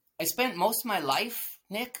I spent most of my life,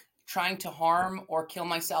 Nick, trying to harm or kill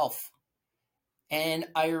myself. And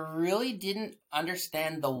I really didn't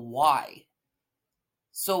understand the why.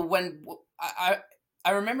 So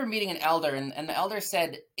I remember meeting an elder, and the elder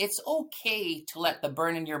said, it's okay to let the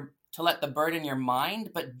bird in your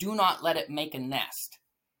mind, but do not let it make a nest.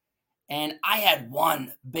 And I had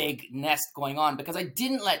one big nest going on because I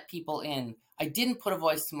didn't let people in. I didn't put a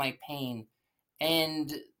voice to my pain.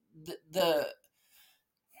 And the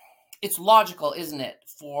it's logical, isn't it,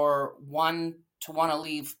 for one to want to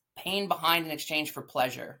leave pain behind in exchange for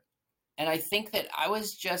pleasure. And I think that I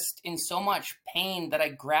was just in so much pain that I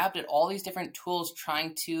grabbed at all these different tools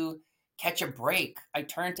trying to catch a break. I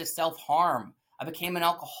turned to self-harm. I became an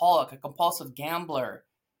alcoholic, a compulsive gambler.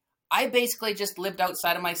 I basically just lived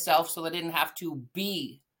outside of myself so that I didn't have to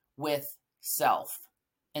be with self.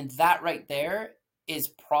 And that right there is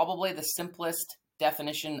probably the simplest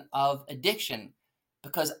definition of addiction,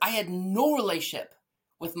 because I had no relationship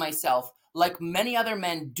with myself like many other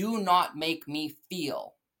men do not make me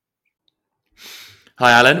feel.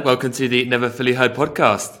 Hi, Allan. Welcome to the Never Fully Heard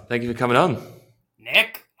podcast. Thank you for coming on.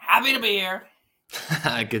 Nick, happy to be here.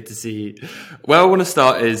 Good to see you. Where I want to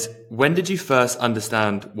start is, when did you first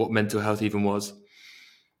understand what mental health even was?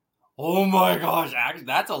 Oh my gosh, actually,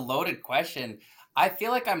 that's a loaded question. I feel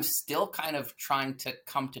like I'm still kind of trying to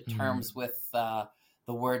come to terms with the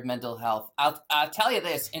word mental health. I'll tell you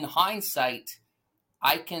this, in hindsight,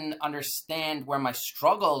 I can understand where my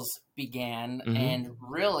struggles began, and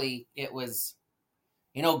really it was,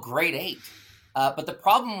 grade 8. But the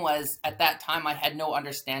problem was, at that time, I had no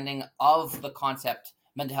understanding of the concept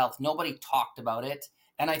mental health. Nobody talked about it.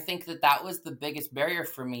 And I think that was the biggest barrier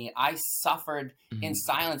for me. I suffered in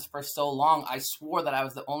silence for so long. I swore that I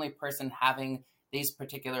was the only person having these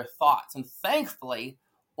particular thoughts. And thankfully,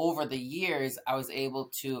 over the years, I was able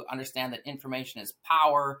to understand that information is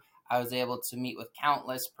power. I was able to meet with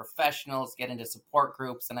countless professionals, get into support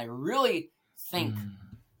groups. And I really think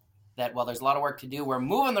that while there's a lot of work to do, we're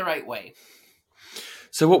moving the right way.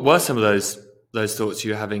 So what were some of those thoughts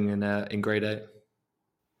you were having in grade 8?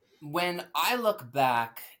 When I look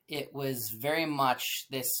back, it was very much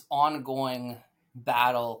this ongoing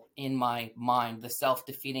battle in my mind, the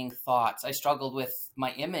self-defeating thoughts. I struggled with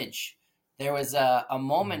my image. There was a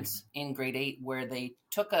moment in grade 8 where they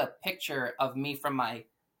took a picture of me from my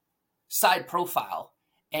side profile.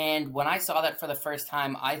 And when I saw that for the first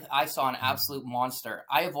time, I saw an absolute monster.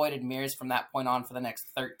 I avoided mirrors from that point on for the next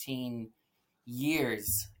 13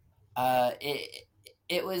 years.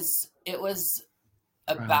 It was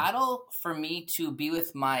a battle for me to be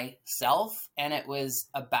with myself, and it was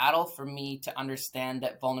a battle for me to understand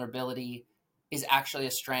that vulnerability is actually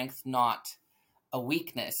a strength, not a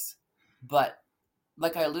weakness. But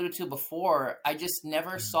like I alluded to before, I just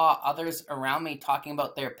never saw others around me talking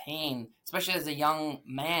about their pain, especially as a young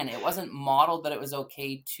man. It wasn't modeled that it was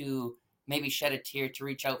okay to maybe shed a tear, to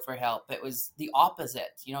reach out for help. It was the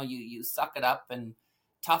opposite. You suck it up and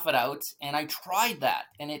tough it out. And I tried that,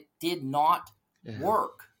 and it did not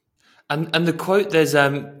work. And the quote, there's I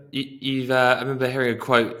remember hearing a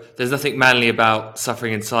quote. There's nothing manly about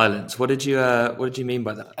suffering in silence. What did you mean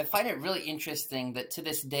by that? I find it really interesting that to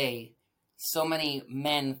this day, so many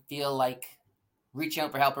men feel like reaching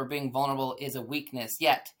out for help or being vulnerable is a weakness.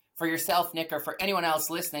 Yet, for yourself, Nick, or for anyone else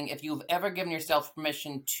listening, if you've ever given yourself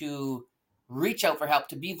permission to reach out for help,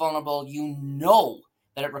 to be vulnerable, you know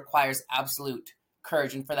that it requires absolute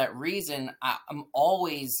courage. And for that reason, I'm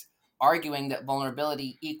always arguing that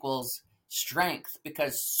vulnerability equals strength,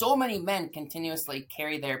 because so many men continuously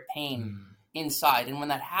carry their pain inside. And when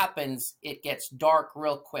that happens, it gets dark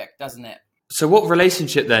real quick, doesn't it? So what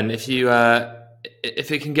relationship then, if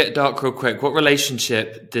it can get dark real quick, what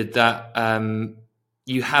relationship did that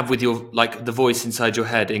you have with your, like, the voice inside your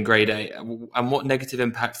head in grade 8? And what negative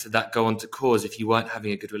impacts did that go on to cause if you weren't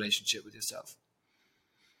having a good relationship with yourself?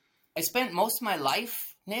 I spent most of my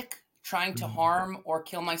life, Nick, trying to harm or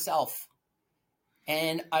kill myself.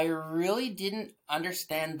 And I really didn't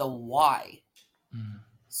understand the why.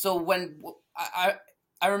 So when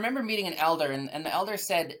I remember meeting an elder, and the elder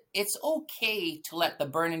said, it's okay to let the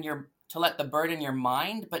bird in your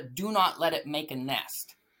mind, but do not let it make a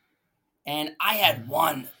nest. And I had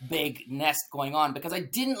one big nest going on because I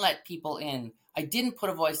didn't let people in. I didn't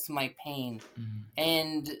put a voice to my pain.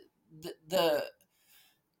 And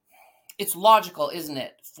it's logical, isn't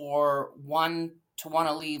it, for one to want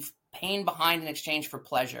to leave pain behind in exchange for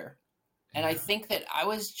pleasure. And I think that I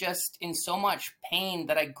was just in so much pain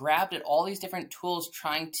that I grabbed at all these different tools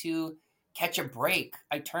trying to catch a break.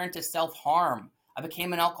 I turned to self-harm. I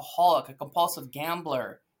became an alcoholic, a compulsive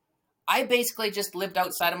gambler. I basically just lived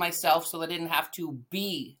outside of myself so that I didn't have to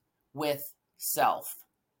be with self.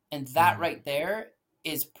 And that right there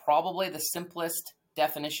is probably the simplest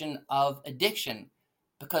definition of addiction,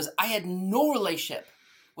 because I had no relationship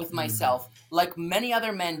with myself like many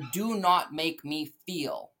other men do not make me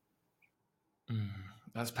feel.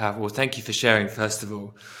 That's powerful. Well, thank you for sharing, first of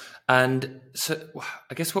all. And so,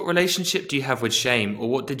 I guess, what relationship do you have with shame, or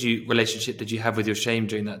what relationship did you have with your shame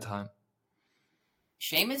during that time?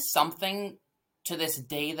 Shame is something to this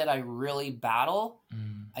day that I really battle.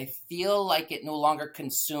 I feel like it no longer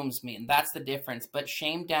consumes me, and that's the difference. But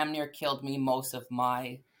shame damn near killed me most of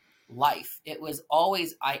my life. It was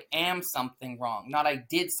always, I am something wrong, not I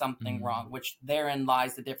did something wrong, which therein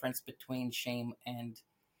lies the difference between shame and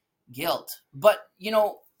guilt. But,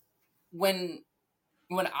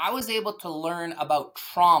 when I was able to learn about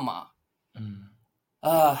trauma, and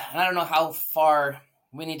I don't know how far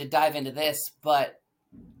we need to dive into this, but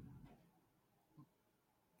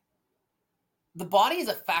the body is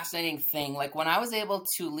a fascinating thing. Like, when I was able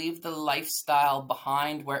to leave the lifestyle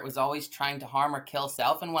behind where it was always trying to harm or kill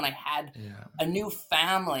self, and when I had a new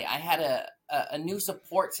family, I had a new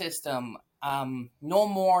support system, no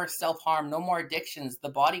more self-harm, no more addictions, the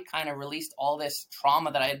body kind of released all this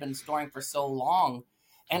trauma that I had been storing for so long.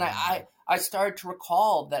 And I started to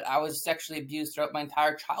recall that I was sexually abused throughout my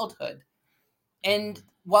entire childhood. And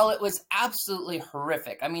while it was absolutely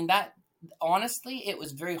horrific, I mean, that honestly, it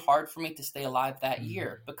was very hard for me to stay alive that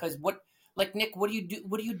year, because like, Nick, what do you do?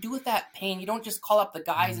 What do you do with that pain? You don't just call up the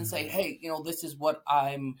guys and say, hey, this is what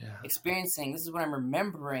I'm experiencing. This is what I'm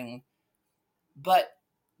remembering. But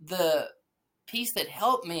the piece that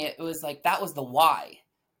helped me, it was like, that was the why.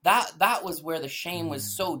 That was where the shame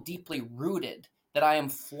was so deeply rooted, that I am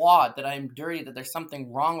flawed, that I am dirty, that there's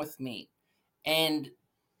something wrong with me. And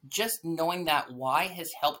just knowing that why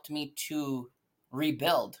has helped me to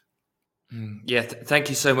rebuild. Yeah, thank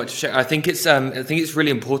you so much for sharing. I think it's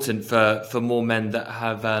really important for more men that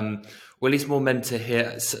have, or at least more men to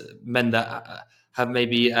hear, men that have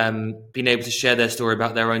maybe been able to share their story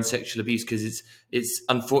about their own sexual abuse, because it's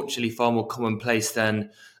unfortunately far more commonplace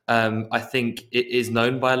than I think it is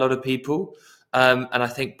known by a lot of people. And I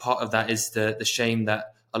think part of that is the shame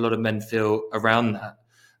that a lot of men feel around that.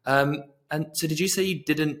 And so, did you say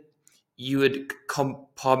you would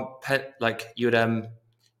like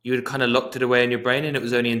you had kind of locked it away in your brain, and it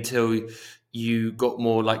was only until you got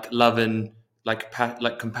more like love and like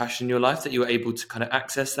compassion in your life that you were able to kind of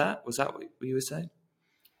access that? Was that what you were saying?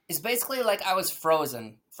 It's basically like I was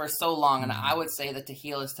frozen for so long, and I would say that to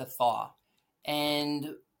heal is to thaw.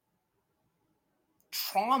 And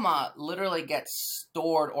trauma literally gets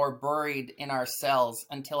stored or buried in our cells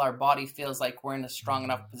until our body feels like we're in a strong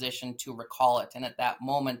enough position to recall it. And at that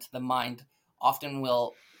moment, the mind often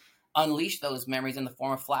will unleash those memories in the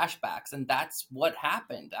form of flashbacks. And that's what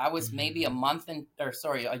happened. I was maybe a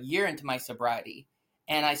year into my sobriety.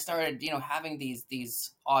 And I started, having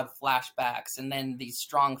these odd flashbacks, and then these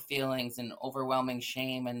strong feelings and overwhelming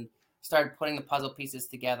shame, and started putting the puzzle pieces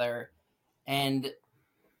together. And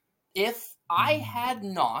if I had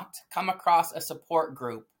not come across a support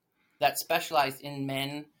group that specialized in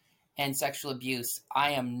men and sexual abuse,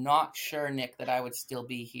 I am not sure, Nick, that I would still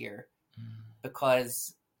be here.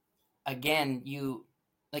 Because again, you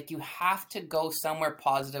have to go somewhere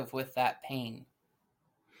positive with that pain.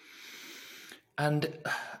 And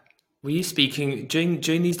were you speaking during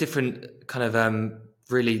these different kind of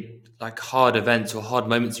really like hard events or hard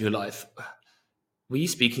moments in your life? Were you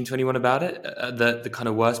speaking to anyone about it at the kind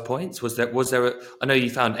of worst points? I know you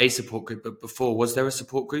found a support group, but before, was there a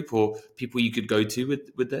support group or people you could go to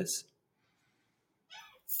with this?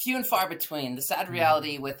 Few and far between. The sad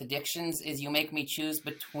reality with addictions is you make me choose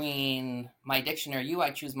between my addiction or you. I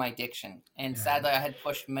choose my addiction. And sadly, I had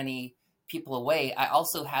pushed many people away. I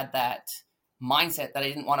also had that mindset that I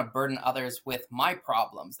didn't want to burden others with my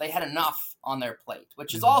problems. They had enough on their plate,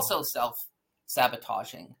 which is also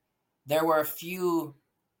self-sabotaging. There were a few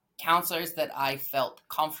counselors that I felt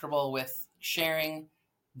comfortable with sharing.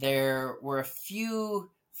 There were a few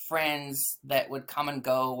friends that would come and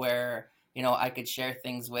go where, I could share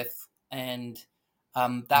things with. And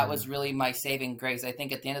that was really my saving grace. I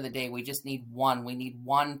think at the end of the day, we just need one. We need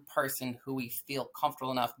one person who we feel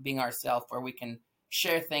comfortable enough being ourselves, where we can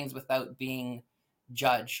share things without being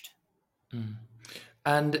judged.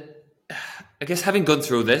 And I guess, having gone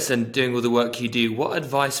through all this and doing all the work you do, what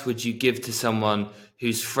advice would you give to someone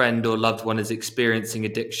whose friend or loved one is experiencing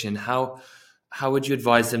addiction? How would you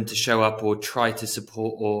advise them to show up or try to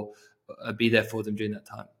support or be there for them during that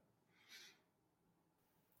time?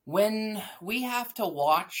 When we have to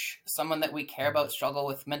watch someone that we care about struggle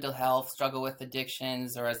with mental health, struggle with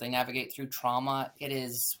addictions, or as they navigate through trauma, it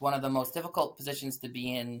is one of the most difficult positions to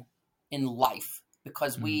be in in life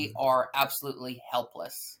because we are absolutely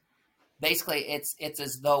helpless. Basically, it's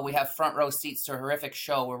as though we have front row seats to a horrific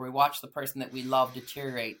show where we watch the person that we love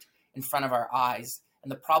deteriorate in front of our eyes.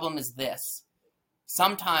 And the problem is this.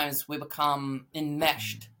 Sometimes we become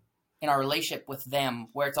enmeshed in our relationship with them,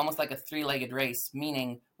 where it's almost like a three-legged race,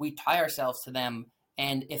 meaning we tie ourselves to them,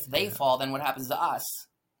 and if they fall, then what happens to us?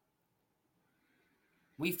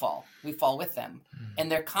 We fall with them.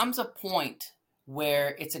 And there comes a point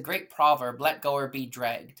where it's a great proverb, let go or be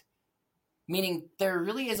dragged. Meaning there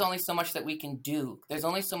really is only so much that we can do. There's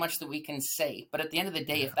only so much that we can say. But at the end of the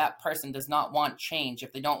day, if that person does not want change,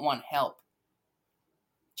 if they don't want help,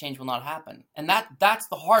 change will not happen. And that's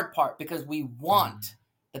the hard part, because we want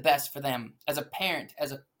the best for them. As a parent,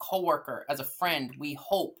 as a coworker, as a friend, we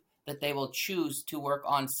hope that they will choose to work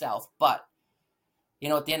on self. But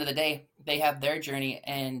at the end of the day, they have their journey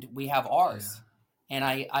and we have ours. And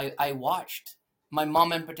I watched my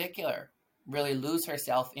mom in particular really lose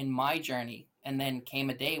herself in my journey. And then came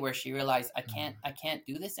a day where she realized, I can't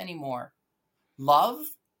do this anymore. Love,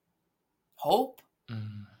 hope,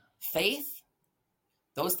 faith,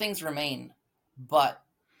 those things remain. But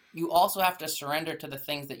you also have to surrender to the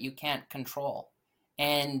things that you can't control.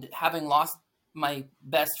 And having lost my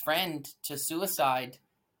best friend to suicide,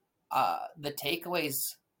 the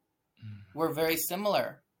takeaways were very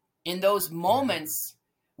similar. In those moments,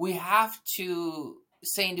 we have to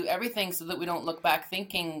say and do everything so that we don't look back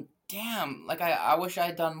thinking, damn, like I wish I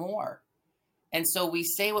had done more. And so we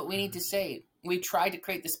say what we need to say. We try to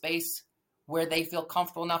create the space where they feel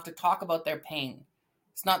comfortable enough to talk about their pain.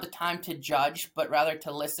 It's not the time to judge, but rather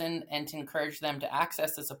to listen and to encourage them to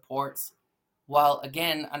access the supports, while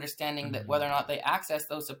again understanding that whether or not they access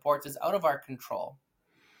those supports is out of our control.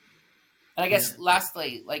 And I guess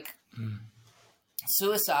lastly,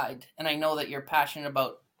 suicide, and I know that you're passionate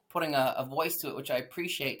about putting a voice to it, which I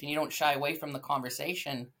appreciate, and you don't shy away from the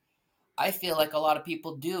conversation. I feel like a lot of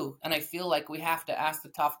people do, and I feel like we have to ask the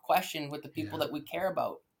tough question with the people that we care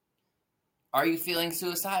about. Are you feeling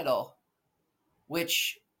suicidal?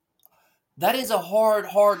 Which, that is a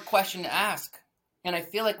hard question to ask. And I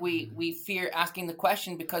feel like we fear asking the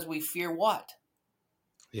question because we fear what?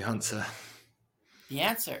 The answer. The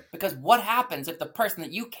answer. Because what happens if the person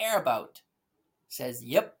that you care about says,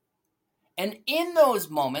 yep? And in those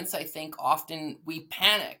moments, I think often we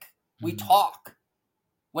panic. We talk.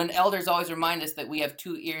 When elders always remind us that we have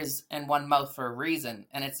 2 ears and 1 mouth for a reason.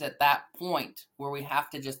 And it's at that point where we have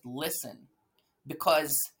to just listen.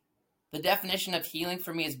 Because the definition of healing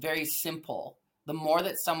for me is very simple. The more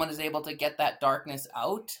that someone is able to get that darkness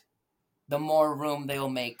out, the more room they will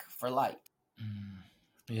make for light.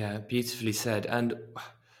 Yeah, beautifully said. And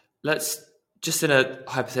let's, just in a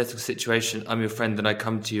hypothetical situation, I'm your friend and I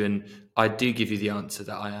come to you and I do give you the answer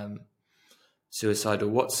that I am suicidal.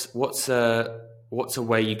 What's a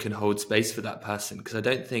way you can hold space for that person? Because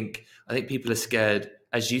I think people are scared,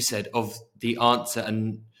 as you said, of the answer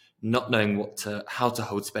and not knowing how to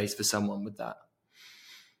hold space for someone with that.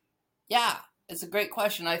 Yeah, it's a great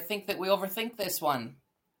question. I think that we overthink this one.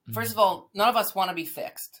 First of all, none of us want to be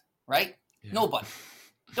fixed, right? Yeah. Nobody.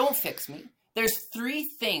 Don't fix me. There's 3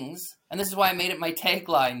 things, and this is why I made it my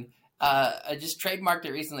tagline. I just trademarked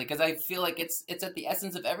it recently because I feel like it's at the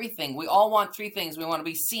essence of everything. We all want 3 things. We want to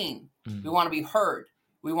be seen. We want to be heard.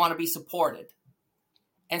 We want to be supported.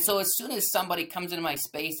 And so as soon as somebody comes into my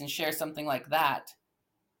space and shares something like that,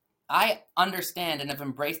 I understand and have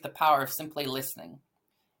embraced the power of simply listening.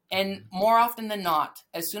 And more often than not,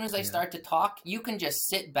 as soon as I start to talk, you can just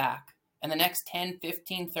sit back, and the next 10,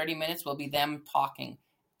 15, 30 minutes will be them talking.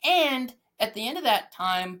 And at the end of that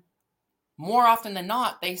time, more often than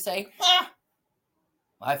not, they say,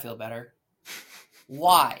 I feel better.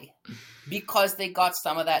 Why? Because they got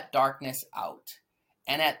some of that darkness out.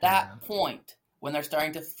 And at that point, when they're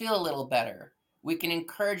starting to feel a little better, we can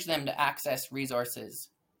encourage them to access resources.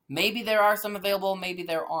 Maybe there are some available, maybe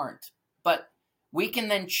there aren't. But we can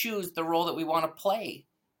then choose the role that we want to play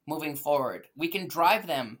moving forward. We can drive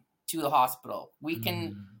them to the hospital. We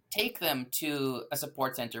can take them to a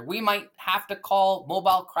support center. We might have to call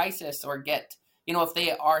mobile crisis or get, if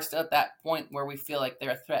they are still at that point where we feel like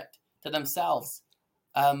they're a threat to themselves.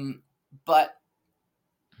 But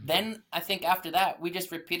then I think after that, we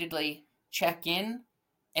just repeatedly check in,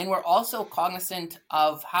 and we're also cognizant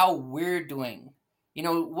of how we're doing.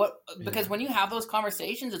 Because when you have those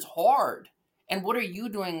conversations, it's hard. And what are you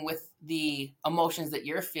doing with the emotions that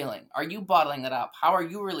you're feeling? Are you bottling it up? How are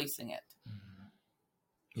you releasing it?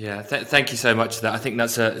 Yeah, thank you so much for that. I think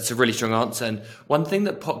it's a really strong answer. And one thing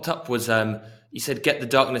that popped up was you said get the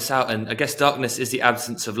darkness out, and I guess darkness is the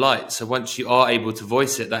absence of light. So once you are able to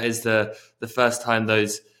voice it, that is the first time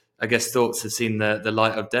those I guess thoughts have seen the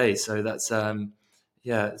light of day. So that's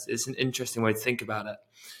yeah, it's an interesting way to think about it.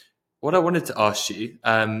 What I wanted to ask you,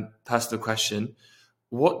 personal question: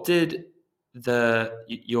 what did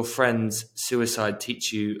your friend's suicide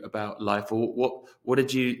teach you about life, or what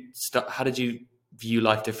did you start? How did you view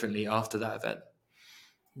life differently after that event?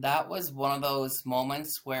 That was one of those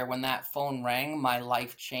moments where when that phone rang, my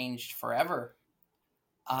life changed forever.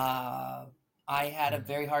 Uh, I had a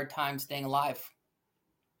very hard time staying alive.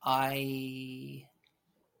 I,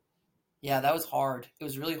 yeah, that was hard. It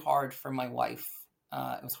was really hard for my wife.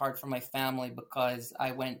 It was hard for my family because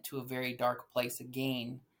I went to a very dark place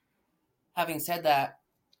again. Having said that,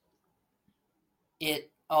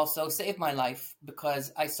 it also saved my life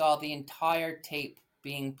because I saw the entire tape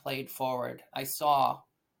being played forward. I saw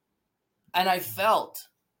and I felt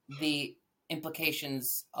the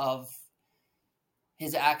implications of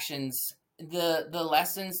his actions. The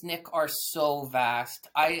lessons, Nick, are so vast.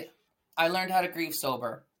 I learned how to grieve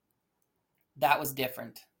sober. That was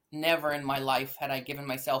different. Never in my life had I given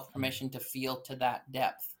myself permission to feel to that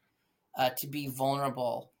depth, to be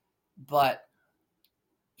vulnerable. But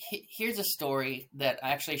here's a story that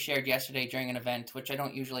I actually shared yesterday during an event, which I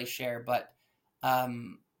don't usually share, but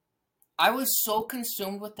um, I was so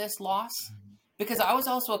consumed with this loss because I was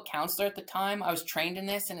also a counselor at the time. I was trained in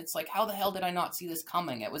this, and it's like, how the hell did I not see this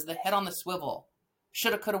coming? It was the head on the swivel.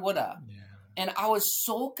 Shoulda, coulda, woulda. Yeah. And I was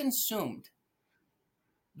so consumed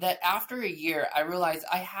that after a year, I realized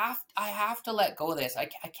I have to let go of this. I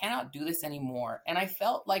cannot do this anymore. And I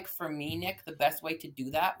felt like for me, Nick, the best way to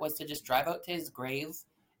do that was to just drive out to his grave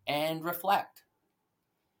and reflect.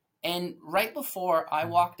 And right before I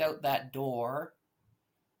walked out that door,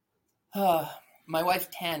 my wife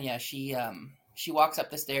Tanya, she walks up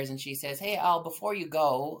the stairs and she says, "Hey Al, before you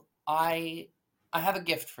go, I have a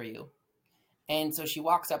gift for you." And so she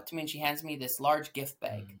walks up to me and she hands me this large gift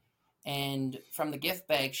bag. And from the gift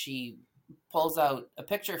bag, she pulls out a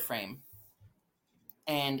picture frame,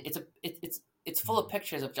 and it's full of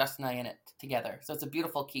pictures of Justin and I in it together. So it's a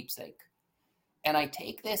beautiful keepsake. And I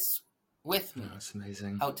take this with Oh, me that's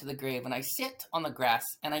amazing. out to the grave, and I sit on the grass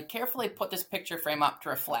and I carefully put this picture frame up to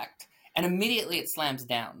reflect, and immediately it slams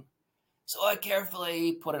down. So I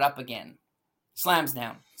carefully put it up again. Slams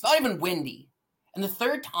down. It's not even windy. And the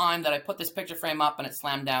third time that I put this picture frame up and it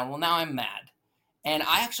slammed down, well, now I'm mad. And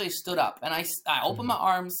I actually stood up and I opened my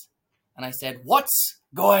arms and I said, "What's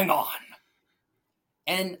going on?"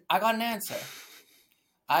 And I got an answer.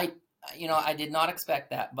 I, I did not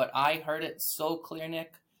expect that, but I heard it so clear,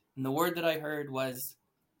 Nick. And the word that I heard was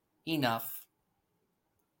enough.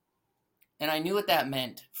 And I knew what that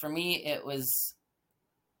meant. For me, it was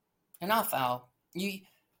enough, Al.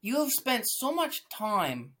 You have spent so much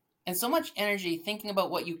time and so much energy thinking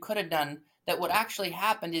about what you could have done that what actually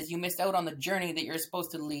happened is you missed out on the journey that you're supposed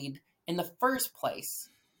to lead in the first place.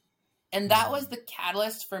 And that was the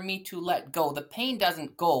catalyst for me to let go. The pain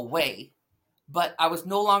doesn't go away, but I was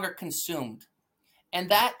no longer consumed. And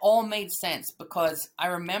that all made sense because I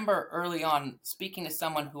remember early on speaking to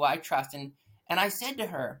someone who I trust, and I said to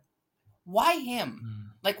her, "Why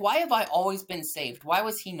him? Like, why have I always been saved? Why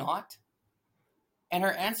was he not?" And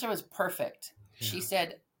her answer was perfect. Yeah. She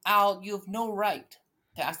said, "Al, you have no right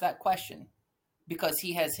to ask that question because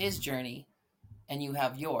he has his journey and you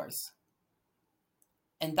have yours."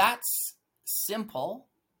 And that's simple,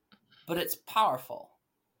 but it's powerful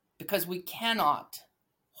because we cannot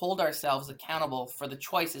hold ourselves accountable for the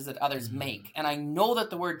choices that others make. And I know that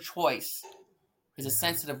the word choice is a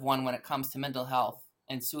sensitive one when it comes to mental health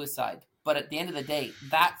and suicide. But at the end of the day,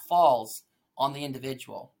 that falls on the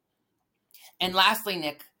individual. And lastly,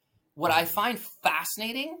 Nick, what I find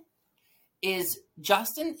fascinating is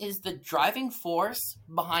Justin is the driving force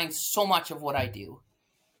behind so much of what I do.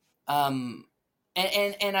 Um,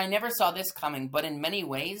 and I never saw this coming, but in many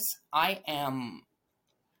ways, I am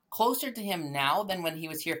closer to him now than when he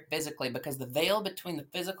was here physically because the veil between the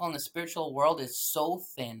physical and the spiritual world is so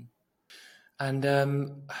thin. And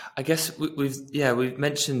I guess we've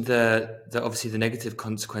mentioned the obviously the negative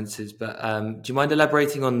consequences, but do you mind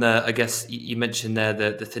elaborating on the? I guess you mentioned there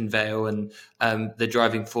the thin veil and the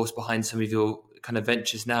driving force behind some of your kind of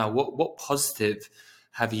ventures now. What positive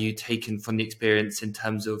have you taken from the experience in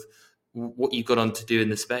terms of what you got on to do in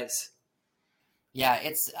the space? Yeah,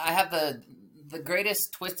 I have the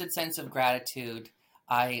greatest twisted sense of gratitude.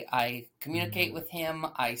 I communicate with him.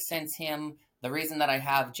 I sense him. The reason that I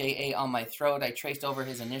have JA on my throat, I traced over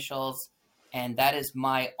his initials, and that is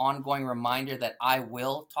my ongoing reminder that I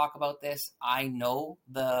will talk about this. I know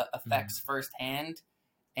the effects firsthand,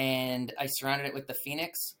 and I surrounded it with the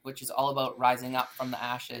Phoenix, which is all about rising up from the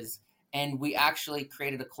ashes. And we actually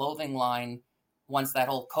created a clothing line once that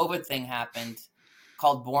whole COVID thing happened,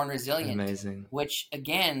 called Born Resilient, Amazing. which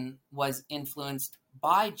again was influenced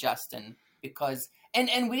by Justin, because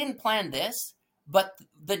and we didn't plan this, but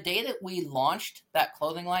the day that we launched that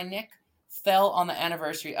clothing line, Nick, fell on the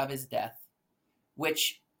anniversary of his death,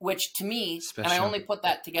 which to me, and I Special. only put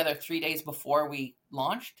that together 3 days before we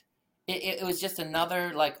launched. It was just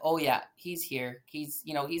another like, oh yeah, he's here. He's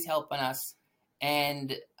helping us,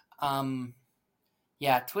 and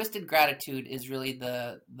yeah, twisted gratitude is really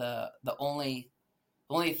the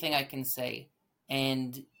only thing I can say.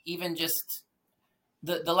 And even just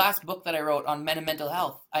the last book that I wrote on men and mental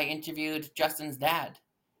health, I interviewed Justin's dad.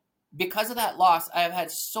 Because of that loss, I have had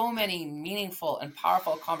so many meaningful and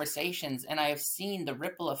powerful conversations, and I have seen the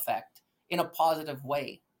ripple effect in a positive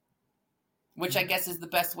way, which I guess is the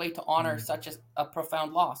best way to honor such a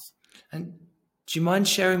profound loss. And do you mind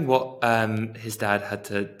sharing what his dad had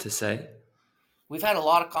to say? We've had a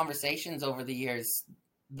lot of conversations over the years.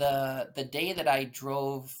 The day that I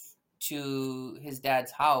drove to his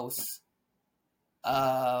dad's house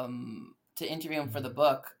to interview him for the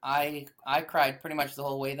book, I cried pretty much the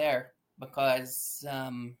whole way there, because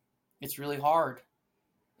it's really hard.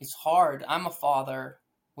 It's hard. I'm a father.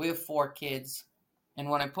 We have 4 kids, and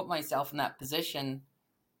when I put myself in that position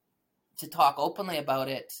to talk openly about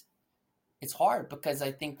it, it's hard, because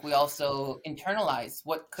I think we also internalize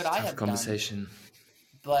what could It's a I tough have done. conversation.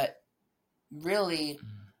 But really,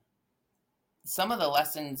 some of the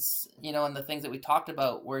lessons, and the things that we talked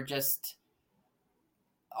about were just,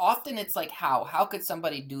 often it's like, how could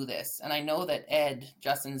somebody do this? And I know that Ed,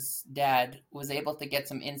 Justin's dad, was able to get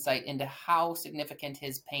some insight into how significant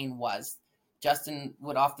his pain was. Justin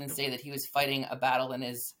would often say that he was fighting a battle in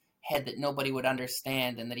his head that nobody would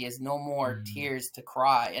understand, and that he has no more tears to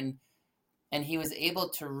cry. And he was able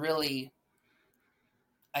to really,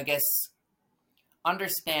 I guess,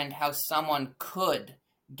 understand how someone could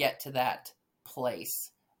get to that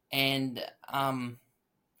place. And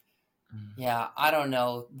yeah, I don't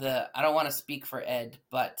know. I don't want to speak for Ed,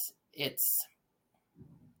 but it's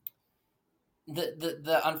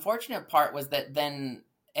the unfortunate part was that then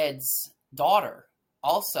Ed's daughter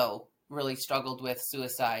also really struggled with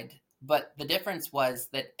suicide. But the difference was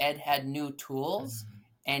that Ed had new tools,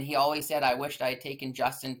 and he always said, I wished I had taken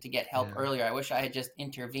Justin to get help earlier. I wish I had just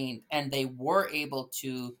intervened. And they were able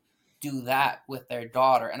to do that with their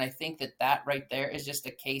daughter. And I think that right there is just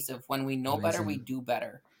a case of, when we know better, we do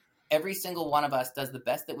better. Every single one of us does the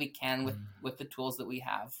best that we can with the tools that we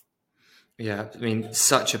have. Yeah, I mean,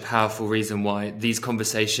 such a powerful reason why these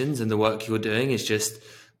conversations and the work you're doing is just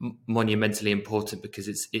monumentally important, because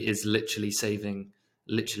it is literally saving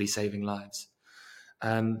lives.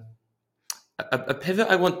 A pivot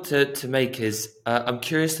I want to make is, I'm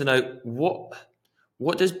curious to know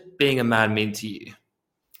what does being a man mean to you?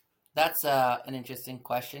 That's an interesting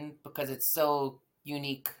question, because it's so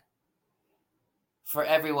unique for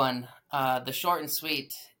everyone. The short and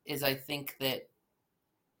sweet is, I think that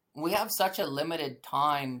we have such a limited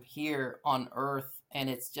time here on Earth, and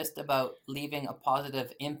it's just about leaving a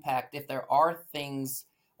positive impact. If there are things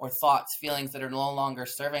or thoughts, feelings that are no longer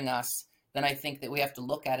serving us, then I think that we have to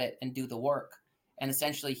look at it and do the work. And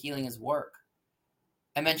essentially, healing is work.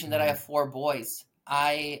 I mentioned that I have 4 boys.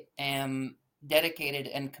 I am dedicated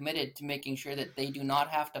and committed to making sure that they do not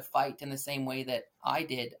have to fight in the same way that I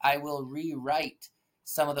did. I will rewrite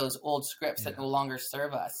some of those old scripts that no longer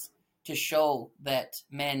serve us, to show that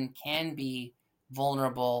men can be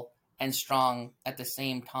vulnerable and strong at the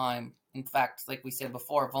same time. In fact, like we said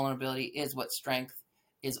before, vulnerability is what strength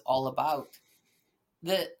is all about.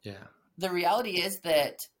 The Yeah. the reality is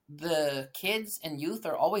that the kids and youth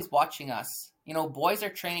are always watching us. Boys are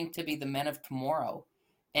training to be the men of tomorrow.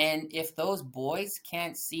 And if those boys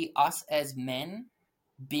can't see us as men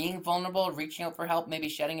being vulnerable, reaching out for help, maybe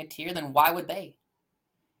shedding a tear, then why would they?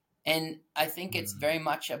 And I think it's very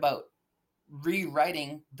much about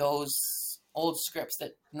rewriting those old scripts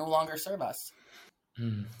that no longer serve us.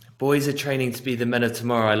 Boys are training to be the men of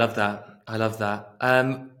tomorrow. I love that. I love that.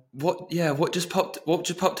 What just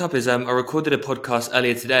popped up is, I recorded a podcast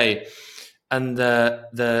earlier today, and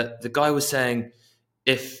the guy was saying,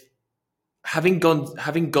 if having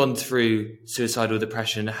gone through suicidal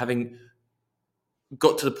depression, having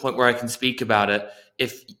got to the point where I can speak about it,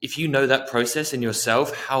 if you know that process in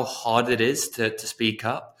yourself, how hard it is to speak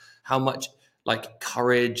up, how much like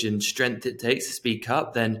courage and strength it takes to speak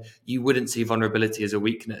up, then you wouldn't see vulnerability as a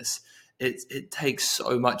weakness. It takes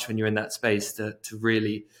so much when you're in that space to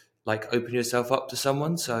really like open yourself up to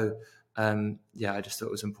someone. So I just thought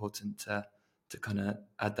it was important to kind of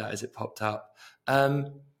add that as it popped up.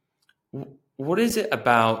 What is it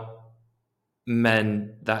about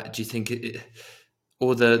men that do you think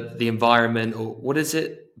or the environment, or what is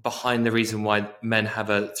it behind the reason why men have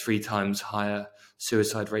a 3 times higher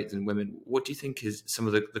suicide rate than women? What do you think is some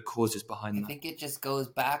of the causes I behind that? think it just goes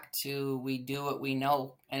back to we do what we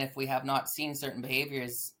know. And if we have not seen certain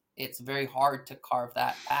behaviors, it's very hard to carve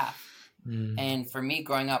that path. And for me,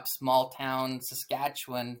 growing up small town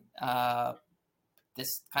Saskatchewan,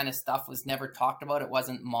 this kind of stuff was never talked about. It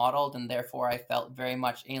wasn't modeled, and therefore I felt very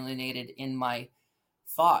much alienated in my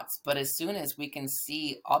thoughts. But as soon as we can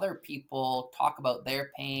see other people talk about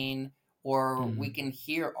their pain, or we can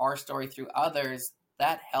hear our story through others,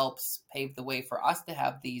 that helps pave the way for us to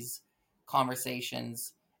have these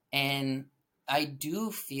conversations. And I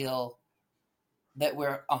do feel that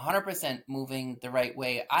we're 100% moving the right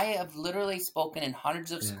way. I have literally spoken in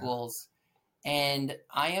hundreds of schools, and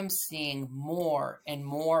I am seeing more and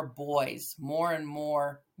more boys, more and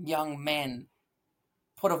more young men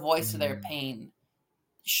put a voice to their pain.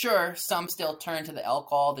 Sure, some still turn to the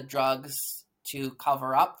alcohol, the drugs to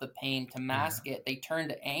cover up the pain, to mask it. They turn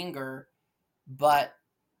to anger, but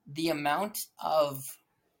the amount of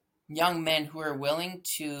young men who are willing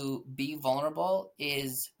to be vulnerable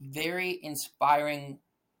is very inspiring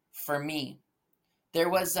for me. There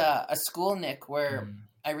was a school, Nick, where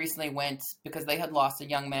I recently went because they had lost a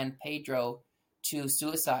young man, Pedro, to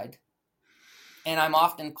suicide. And I'm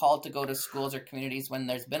often called to go to schools or communities when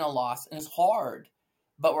there's been a loss, and it's hard.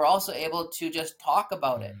 But we're also able to just talk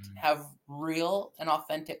about it, have real and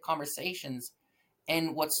authentic conversations.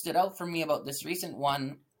 And what stood out for me about this recent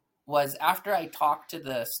one was after I talked to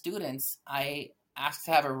the students, I asked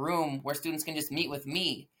to have a room where students can just meet with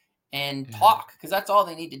me and talk, because that's all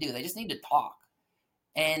they need to do. They just need to talk.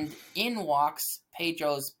 And in walks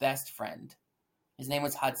Pedro's best friend. His name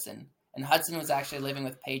was Hudson. And Hudson was actually living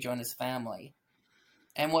with Pedro and his family.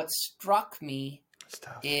 And what struck me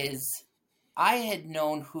is I had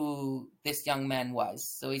known who this young man was.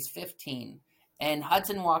 So he's 15. And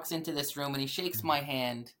Hudson walks into this room and he shakes my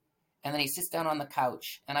hand. And then he sits down on the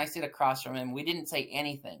couch. And I sit across from him. We didn't say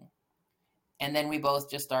anything. And then we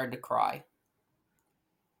both just started to cry.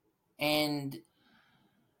 And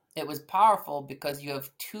it was powerful because you have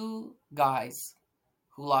two guys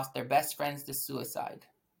who lost their best friends to suicide.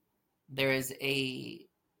 There is a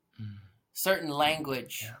certain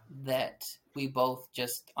language that we both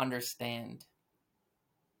just understand.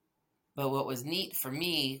 But what was neat for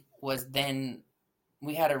me was then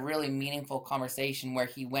we had a really meaningful conversation where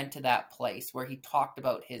he went to that place where he talked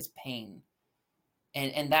about his pain.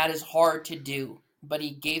 And that is hard to do. But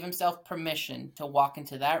he gave himself permission to walk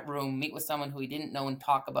into that room, meet with someone who he didn't know, and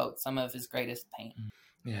talk about some of his greatest pain.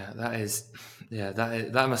 Yeah,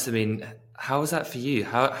 that must have been. How was that for you?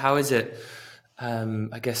 How is it?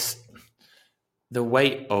 I guess the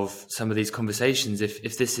weight of some of these conversations.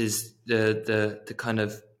 If this is the kind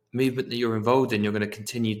of movement that you're involved in, you're going to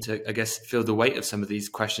continue to, I guess, feel the weight of some of these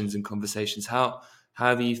questions and conversations. How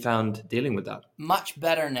have you found dealing with that? Much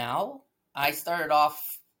better now. I started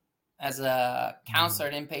off as a counselor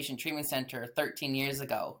at inpatient treatment center 13 years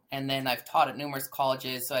ago. And then I've taught at numerous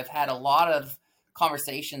colleges. So I've had a lot of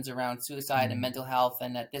conversations around suicide and mental health.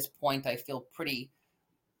 And at this point, I feel pretty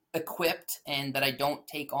equipped and that I don't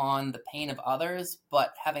take on the pain of others.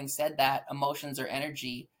 But having said that, emotions are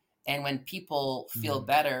energy. And when people feel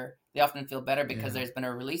better, they often feel better because there's been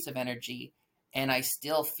a release of energy. And I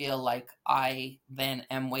still feel like I then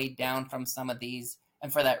am weighed down from some of these.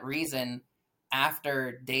 And for that reason,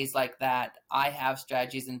 after days like that, I have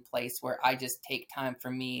strategies in place where I just take time for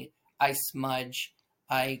me. I smudge,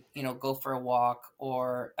 I, go for a walk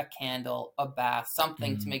or a candle, a bath,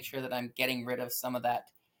 something to make sure that I'm getting rid of some of that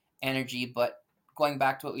energy. But going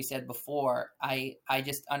back to what we said before, I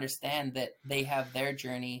just understand that they have their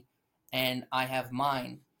journey and I have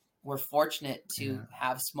mine. We're fortunate to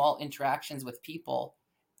have small interactions with people.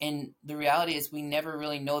 And the reality is we never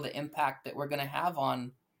really know the impact that we're going to have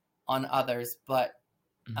on others. But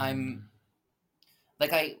I'm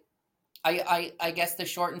like, I guess the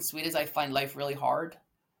short and sweet is I find life really hard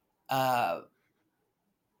to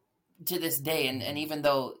this day. And even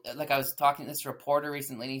though, like, I was talking to this reporter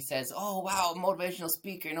recently and he says, oh, wow, motivational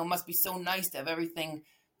speaker, it must be so nice to have everything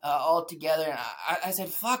all together. And I said,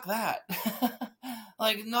 fuck that.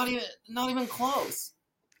 Like, not even close.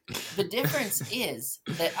 The difference is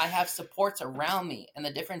that I have supports around me. And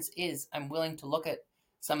the difference is I'm willing to look at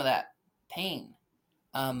some of that pain.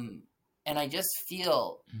 And I just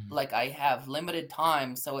feel like I have limited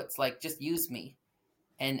time. So it's like, just use me.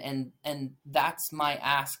 And that's my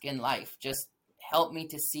ask in life. Just help me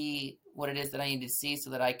to see what it is that I need to see so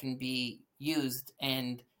that I can be used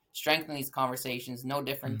and strengthen these conversations, no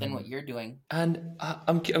different than what you're doing. And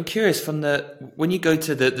I'm curious from when you go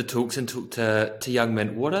to the talks and talk to young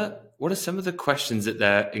men, what are some of the questions that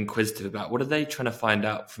they're inquisitive about? What are they trying to find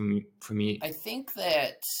out from you? I think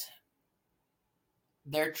that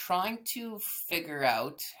they're trying to figure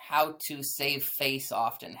out how to save face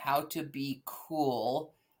often, how to be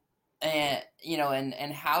cool, and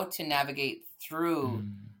and how to navigate through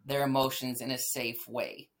their emotions in a safe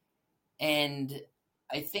way. And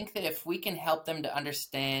I think that if we can help them to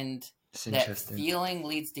understand It's that interesting. feeling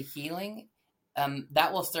leads to healing,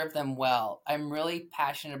 that will serve them well. I'm really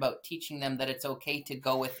passionate about teaching them that it's okay to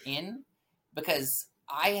go within, because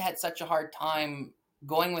I had such a hard time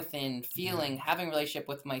going within, feeling, having a relationship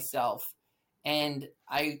with myself. And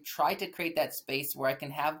I try to create that space where I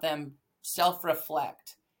can have them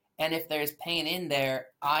self-reflect. And if there's pain in there,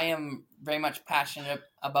 I am very much passionate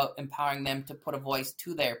about empowering them to put a voice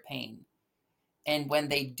to their pain. And when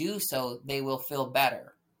they do so, they will feel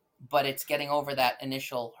better. But it's getting over that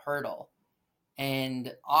initial hurdle.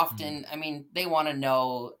 And often, I mean, they want to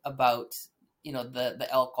know about, the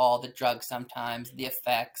alcohol, the drugs sometimes, the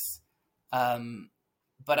effects.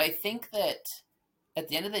 But I think that at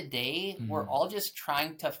the end of the day, we're all just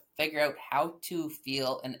trying to figure out how to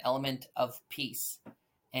feel an element of peace.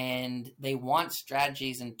 And they want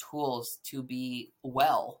strategies and tools to be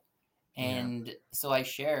well. And so I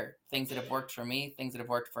share things that have worked for me, things that have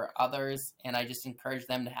worked for others, and I just encourage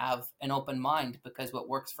them to have an open mind, because what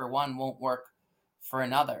works for one won't work for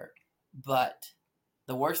another. But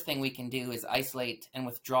the worst thing we can do is isolate and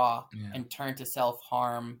withdraw and turn to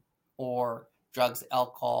self-harm or drugs,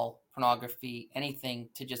 alcohol, pornography, anything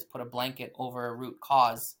to just put a blanket over a root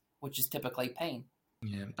cause, which is typically pain.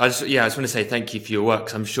 I just want to say thank you for your work,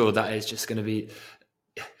 'cause I'm sure that is just going to be,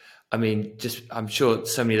 I mean, I'm sure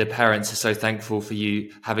so many of the parents are so thankful for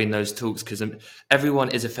you having those talks, because everyone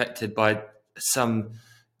is affected by some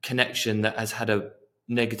connection that has had a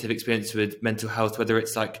negative experience with mental health, whether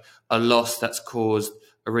it's like a loss that's caused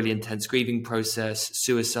a really intense grieving process,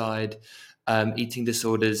 suicide, eating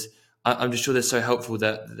disorders. I'm just sure they're so helpful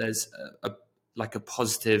that there's like a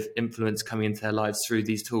positive influence coming into their lives through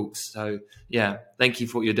these talks. So yeah, thank you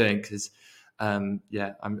for what you're doing, because I'm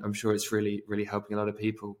sure it's really, really helping a lot of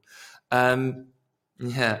people.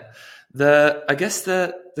 Yeah, I guess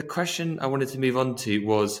the question I wanted to move on to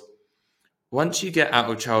was, once you get out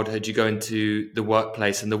of childhood, you go into the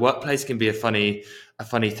workplace, and the workplace can be a funny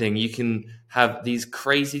thing. You can have these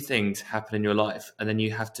crazy things happen in your life, and then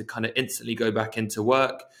you have to kind of instantly go back into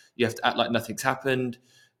work. You have to act like nothing's happened.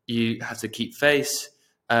 You have to keep face.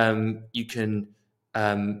 You can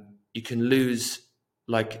lose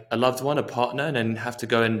like a loved one, a partner, and then have to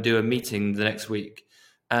go and do a meeting the next week.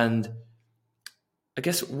 And I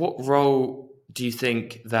guess, what role do you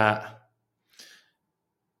think that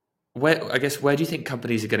where do you think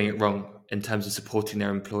companies are getting it wrong in terms of supporting their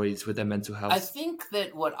employees with their mental I health? think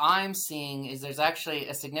that what I'm seeing is there's actually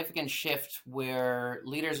a significant shift where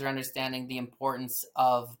leaders are understanding the importance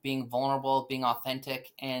of being vulnerable, being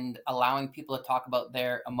authentic, and allowing people to talk about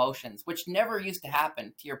their emotions, which never used to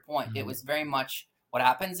happen. To your point, it was very much what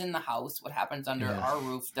happens in the house, what happens under Yeah. our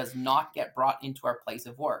roof does not get brought into our place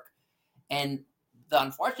of work. And the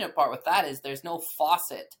unfortunate part with that is there's no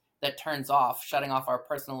faucet that turns off, shutting off our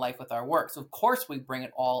personal life with our work. So of course we bring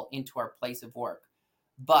it all into our place of work.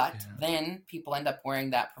 But then people end up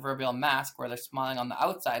wearing that proverbial mask where they're smiling on the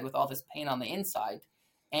outside with all this pain on the inside.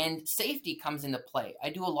 And safety comes into play.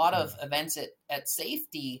 I do a lot of events at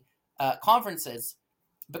safety conferences,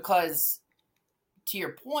 because to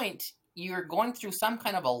your point, you're going through some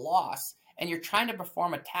kind of a loss and you're trying to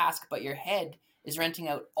perform a task, but your head is renting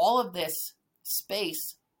out all of this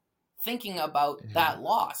space thinking about that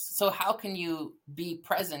loss. So how can you be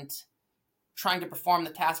present trying to perform the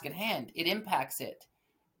task at hand? It impacts it.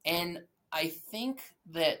 And I think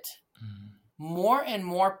that more and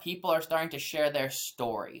more people are starting to share their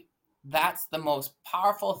story. That's the most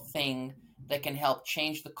powerful thing that can help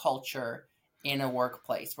change the culture in a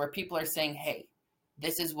workplace, where people are saying, hey,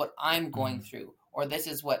 this is what I'm going through, or this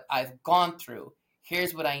is what I've gone through.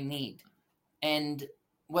 Here's what I need. And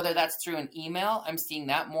whether that's through an email, I'm seeing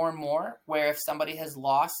that more and more, where if somebody has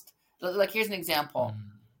lost, like here's an example.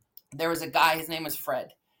 There was a guy, his name was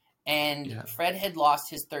Fred, and Fred had lost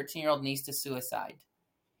his 13-year-old niece to suicide.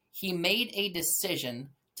 He made a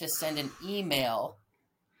decision to send an email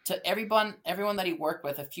to everyone that he worked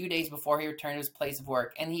with a few days before he returned to his place of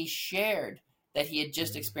work, and he shared that he had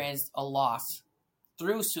just experienced a loss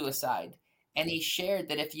through suicide. And he shared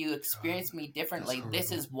that if you experience me differently,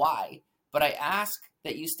 this is why. But I ask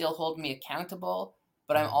that you still hold me accountable,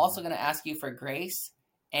 but I'm also going to ask you for grace.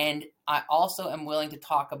 and I also am willing to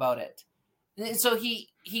talk about it. And so he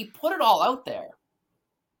put it all out there.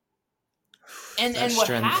 That's And what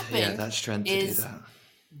strength. Yeah, happened that's strength to do is that.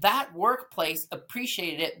 that workplace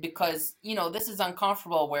appreciated it because, this is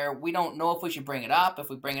uncomfortable where we don't know if we should bring it up. If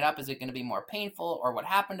we bring it up, is it going to be more painful, or what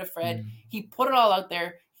happened to Fred? He put it all out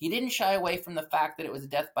there. He didn't shy away from the fact that it was a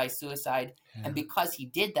death by suicide. Yeah. And because he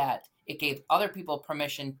did that, it gave other people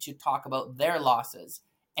permission to talk about their losses.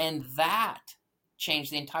 And that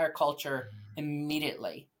changed the entire culture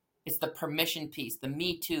immediately. It's the permission piece, the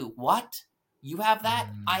Me Too. What? You have that?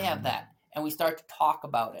 I have that. And we start to talk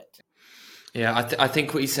about it. Yeah, I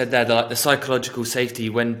think what you said there, the psychological safety,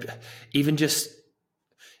 when even just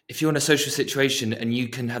if you're in a social situation and you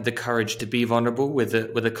can have the courage to be vulnerable with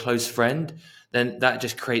a close friend, then that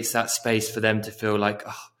just creates that space for them to feel like,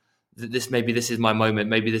 oh, maybe this is my moment.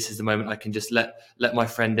 Maybe this is the moment I can just let my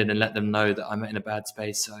friend in and let them know that I'm in a bad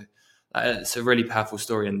space. So it's a really powerful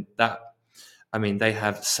story, and they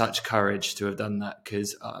have such courage to have done that,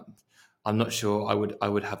 because I'm not sure I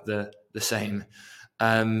would have the same.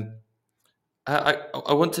 I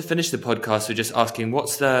want to finish the podcast with just asking,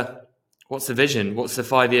 what's the vision? What's the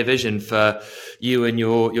 5-year vision for you and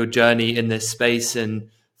your journey in this space and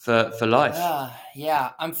for life?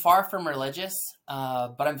 Yeah, I'm far from religious,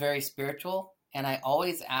 but I'm very spiritual, and I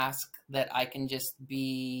always ask that I can just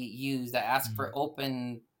be used. I ask for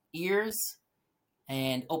open ears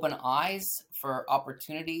and open eyes for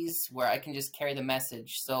opportunities where I can just carry the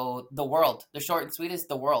message. So the world, the short and sweet is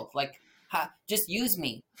the world. Like, just use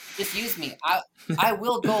me. Just use me. I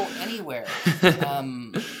will go anywhere.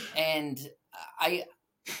 And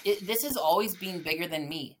this has always been bigger than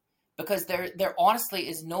me, because there honestly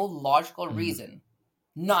is no logical reason,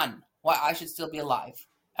 none, why I should still be alive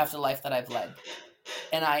after the life that I've led.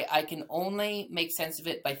 And I can only make sense of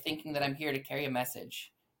it by thinking that I'm here to carry a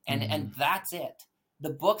message. And that's it. The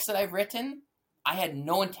books that I've written, I had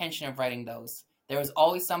no intention of writing those. There was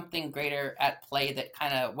always something greater at play that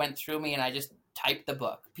kind of went through me, and I just typed the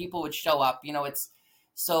book. People would show up, it's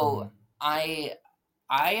so I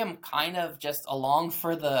am kind of just along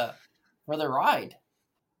for the ride.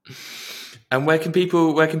 And where can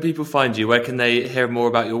people find you? Where can they hear more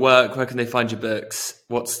about your work? Where can they find your books?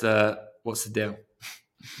 What's the deal?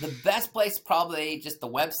 The best place, probably just the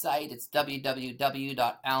website. It's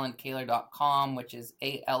www.allankehler.com, which is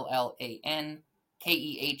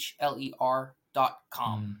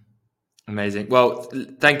ALLANKEHLER.com. Amazing. Well,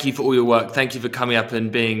 thank you for all your work. Thank you for coming up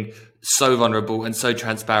and being so vulnerable and so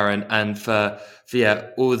transparent, and for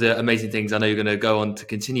all the amazing things I know you're going to go on to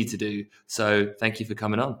continue to do. So thank you for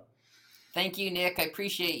coming on. Thank you, Nick. I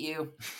appreciate you.